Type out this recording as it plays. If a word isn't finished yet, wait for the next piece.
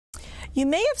You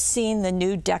may have seen the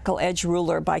new Deckle Edge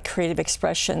ruler by Creative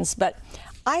Expressions, but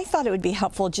I thought it would be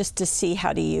helpful just to see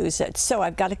how to use it. So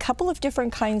I've got a couple of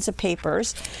different kinds of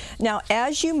papers. Now,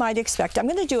 as you might expect, I'm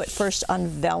going to do it first on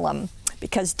vellum,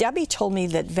 because Debbie told me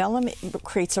that vellum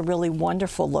creates a really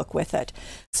wonderful look with it.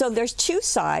 So there's two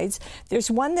sides.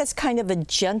 There's one that's kind of a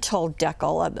gentle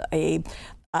deckle, a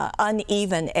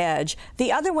uneven edge.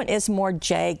 The other one is more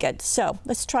jagged. So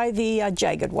let's try the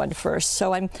jagged one first.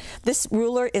 So this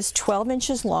ruler is 12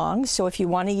 inches long. So if you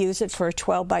want to use it for a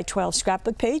 12 by 12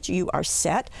 scrapbook page, you are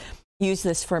set. Use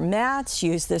this for mats,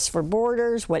 use this for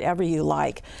borders, whatever you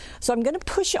like. So I'm going to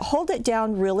push it, hold it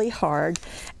down really hard,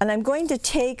 and I'm going to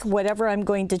take whatever I'm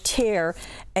going to tear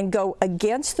and go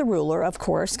against the ruler, of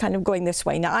course, kind of going this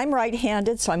way. Now I'm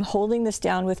right-handed, so I'm holding this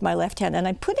down with my left hand, and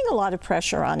I'm putting a lot of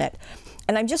pressure on it.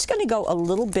 And I'm just going to go a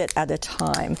little bit at a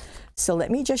time. So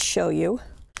let me just show you.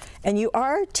 And you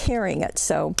are tearing it,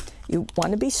 so you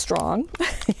want to be strong.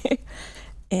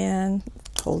 And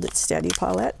hold it steady,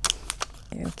 Paulette.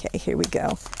 Okay, here we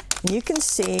go. And you can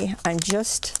see I'm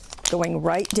just going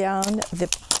right down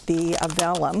the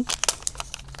vellum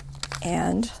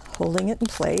and holding it in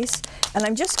place. And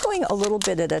I'm just going a little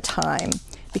bit at a time,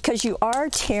 because you are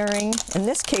tearing. In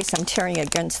this case, I'm tearing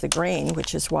against the grain,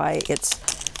 which is why it's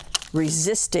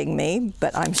resisting me,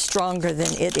 but I'm stronger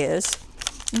than it is.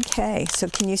 Okay, so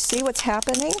can you see what's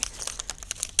happening?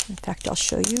 In fact, I'll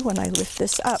show you when I lift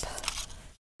this up.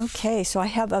 Okay, so I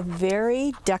have a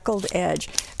very deckled edge,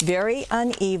 very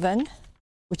uneven,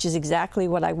 which is exactly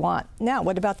what I want. Now,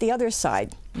 what about the other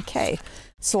side? Okay,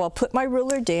 so I'll put my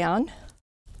ruler down.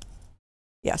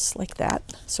 Yes, like that,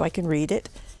 so I can read it.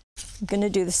 I'm going to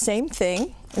do the same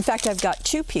thing. In fact, I've got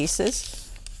two pieces,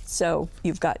 so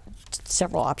you've got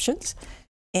several options,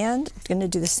 and I'm going to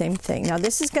do the same thing. Now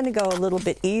this is going to go a little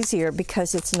bit easier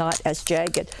because it's not as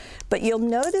jagged, but you'll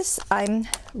notice I'm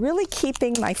really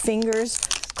keeping my fingers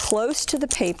close to the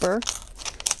paper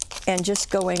and just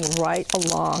going right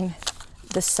along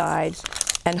the side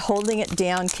and holding it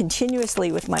down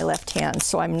continuously with my left hand.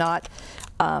 So I'm not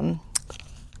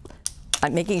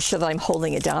I'm making sure that I'm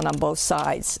holding it down on both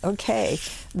sides. Okay,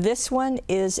 this one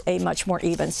is a much more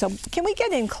even. So can we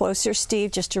get in closer,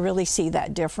 Steve, just to really see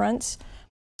that difference?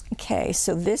 Okay,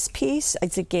 so this piece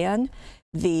is again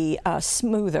the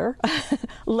smoother,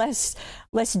 less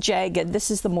jagged. This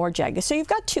is the more jagged. So you've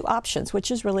got two options, which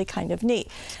is really kind of neat.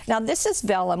 Now this is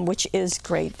vellum, which is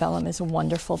great. Vellum is a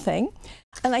wonderful thing.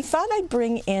 And I thought I'd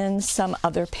bring in some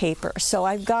other paper. So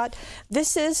I've got,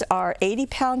 this is our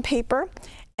 80-pound paper.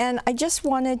 And I just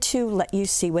wanted to let you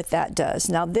see what that does.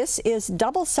 Now this is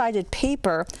double-sided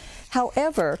paper.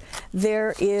 However,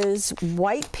 there is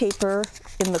white paper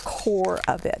in the core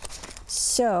of it.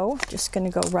 So just going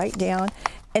to go right down.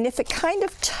 And if it kind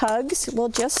of tugs, we'll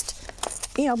just,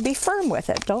 be firm with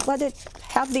it. Don't let it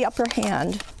have the upper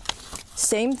hand.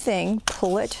 Same thing,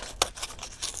 pull it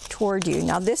toward you.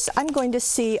 Now this, I'm going to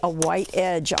see a white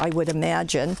edge, I would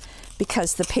imagine,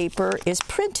 because the paper is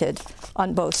printed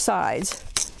on both sides.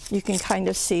 You can kind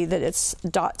of see that it's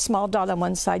small dot on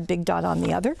one side, big dot on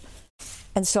the other.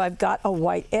 And so I've got a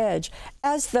white edge,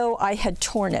 as though I had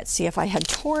torn it. See, if I had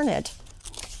torn it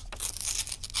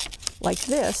like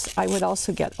this, I would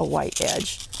also get a white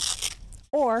edge.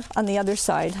 Or on the other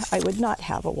side, I would not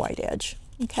have a white edge.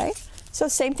 Okay? So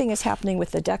same thing is happening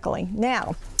with the deckling.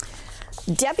 Now,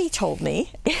 Debbie told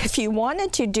me if you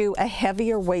wanted to do a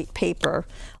heavier weight paper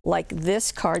like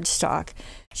this cardstock,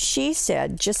 she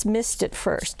said just mist it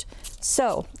first.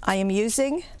 So I am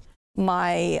using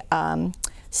my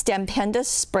Stampendous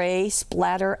Spray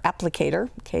Splatter Applicator.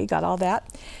 Okay, got all that.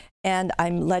 And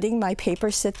I'm letting my paper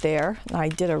sit there. I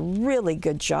did a really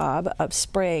good job of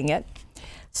spraying it.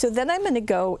 So then I'm going to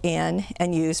go in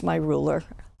and use my ruler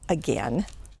again.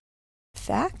 In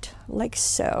fact, like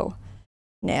so.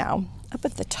 Now, up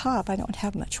at the top, I don't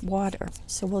have much water,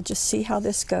 so we'll just see how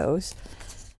this goes.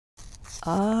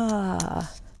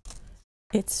 Ah,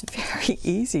 it's very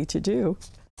easy to do.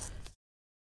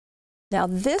 Now,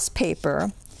 this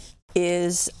paper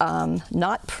is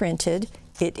not printed.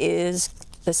 It is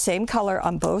the same color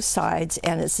on both sides,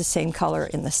 and it's the same color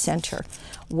in the center.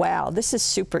 Wow, this is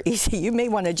super easy. You may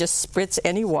want to just spritz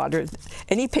any water,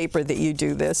 any paper that you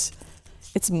do this.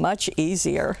 It's much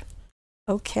easier.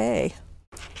 Okay.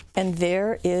 And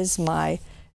there is my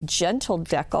gentle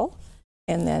deckle,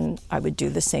 and then I would do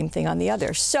the same thing on the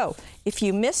other. So if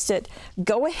you missed it,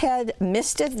 go ahead,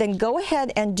 then go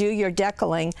ahead and do your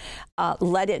deckling.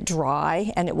 Let it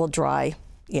dry, and it will dry,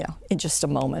 in just a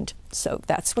moment. So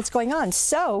that's what's going on.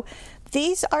 So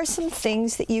these are some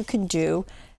things that you can do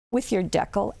with your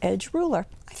Deckle Edge ruler.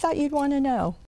 I thought you'd want to know.